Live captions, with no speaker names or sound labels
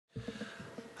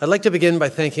I'd like to begin by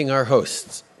thanking our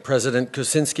hosts, President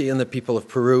Kuczynski and the people of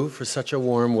Peru, for such a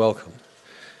warm welcome.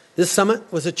 This summit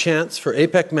was a chance for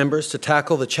APEC members to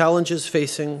tackle the challenges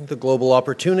facing the global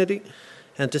opportunity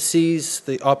and to seize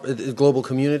the global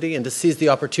community and to seize the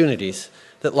opportunities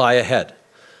that lie ahead.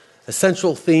 A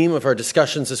central theme of our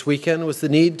discussions this weekend was the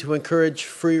need to encourage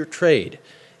freer trade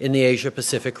in the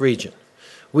Asia-Pacific region.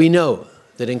 We know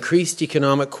that increased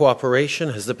economic cooperation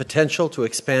has the potential to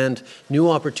expand new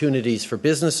opportunities for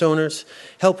business owners,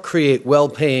 help create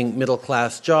well-paying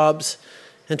middle-class jobs,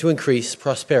 and to increase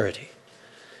prosperity.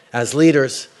 As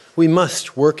leaders, we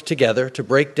must work together to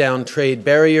break down trade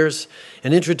barriers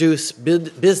and introduce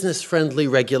business-friendly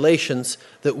regulations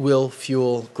that will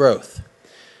fuel growth.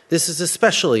 This is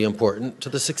especially important to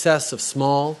the success of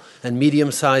small and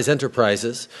medium-sized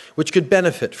enterprises, which could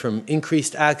benefit from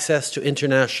increased access to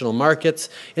international markets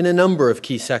in a number of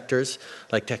key sectors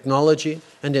like technology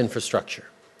and infrastructure.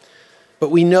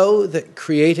 But we know that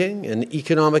creating an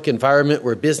economic environment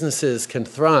where businesses can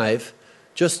thrive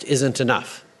just isn't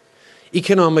enough.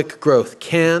 Economic growth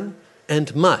can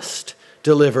and must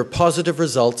deliver positive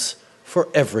results for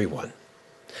everyone.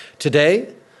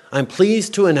 Today, I'm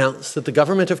pleased to announce that the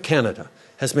Government of Canada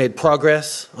has made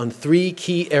progress on 3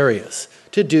 key areas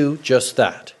to do just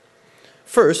that.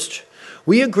 First,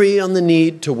 we agree on the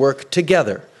need to work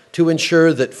together to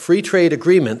ensure that free trade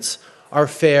agreements are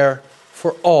fair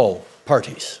for all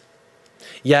parties.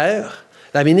 Hier,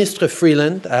 la ministre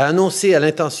Freeland a annoncé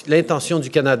l'intention du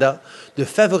Canada de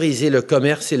favoriser le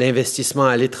commerce et l'investissement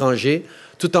à l'étranger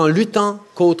tout en luttant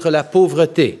contre la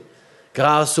pauvreté,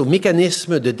 grâce au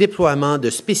mécanisme de déploiement de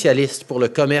spécialistes pour le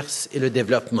commerce et le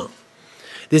développement.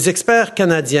 Des experts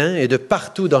canadiens et de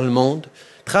partout dans le monde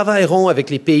travailleront avec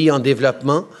les pays en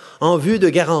développement en vue de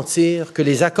garantir que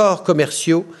les accords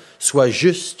commerciaux soient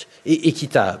justes et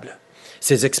équitables.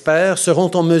 Ces experts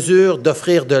seront en mesure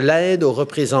d'offrir de l'aide aux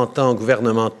représentants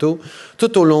gouvernementaux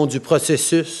tout au long du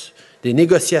processus des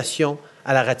négociations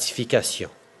à la ratification.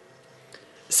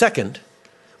 Second,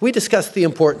 we discussed the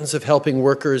importance of helping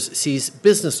workers seize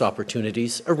business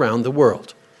opportunities around the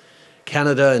world.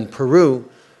 Canada and Peru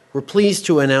were pleased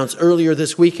to announce earlier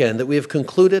this weekend that we have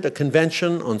concluded a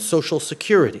convention on social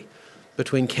security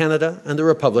between Canada and the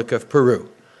Republic of Peru.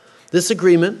 This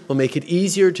agreement will make it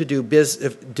easier to do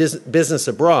business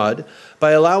abroad by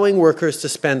allowing workers to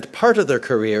spend part of their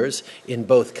careers in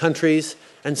both countries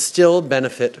and still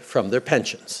benefit from their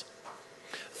pensions.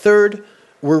 Third,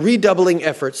 we're redoubling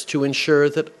efforts to ensure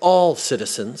that all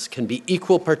citizens can be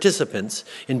equal participants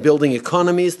in building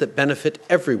economies that benefit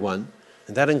everyone,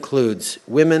 and that includes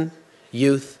women,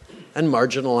 youth, and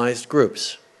marginalized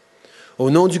groups. Au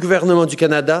nom du gouvernement du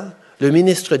Canada, le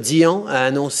ministre Dion a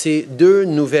annoncé 2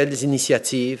 nouvelles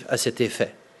initiatives à cet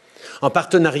effet. En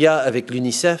partenariat avec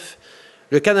l'UNICEF,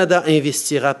 le Canada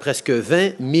investira presque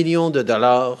 20 millions de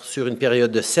dollars sur une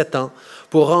période de 7 ans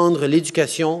pour rendre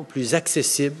l'éducation plus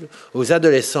accessible aux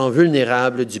adolescents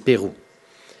vulnérables du Pérou.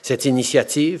 Cette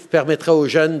initiative permettra aux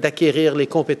jeunes d'acquérir les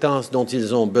compétences dont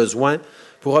ils ont besoin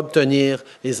pour obtenir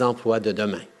les emplois de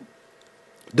demain.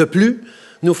 De plus,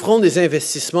 nous ferons des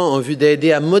investissements en vue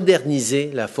d'aider à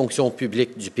moderniser la fonction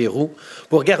publique du Pérou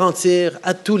pour garantir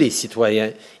à tous les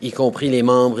citoyens, y compris les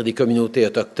membres des communautés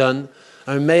autochtones,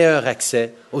 un meilleur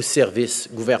accès aux services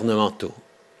gouvernementaux.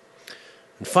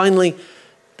 And finally,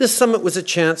 this summit was a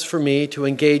chance for me to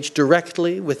engage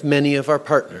directly with many of our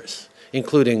partners,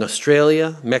 including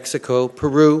Australia, Mexico,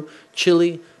 Peru,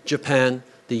 Chile, Japan,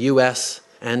 the US,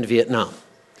 and Vietnam.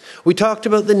 We talked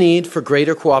about the need for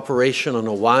greater cooperation on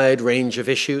a wide range of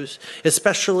issues,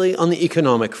 especially on the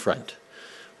economic front.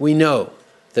 We know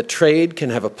that trade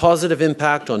can have a positive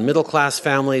impact on middle-class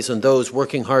families and those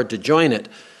working hard to join it,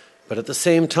 but at the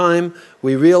same time,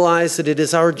 we realize that it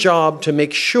is our job to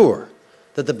make sure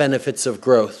that the benefits of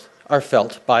growth are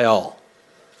felt by all,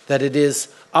 that it is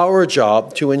our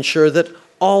job to ensure that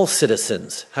all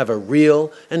citizens have a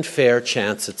real and fair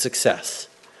chance at success.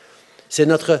 C'est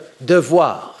notre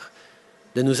devoir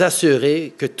de nous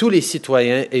assurer que tous les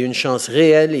citoyens aient une chance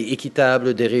réelle et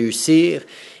équitable de réussir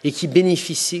et qui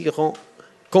bénéficieront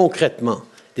concrètement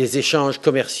des échanges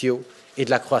commerciaux et de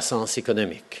la croissance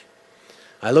économique.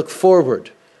 I look forward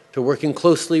to working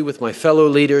closely with my fellow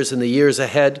leaders in the years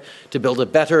ahead to build a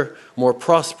better, more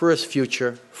prosperous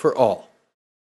future for all.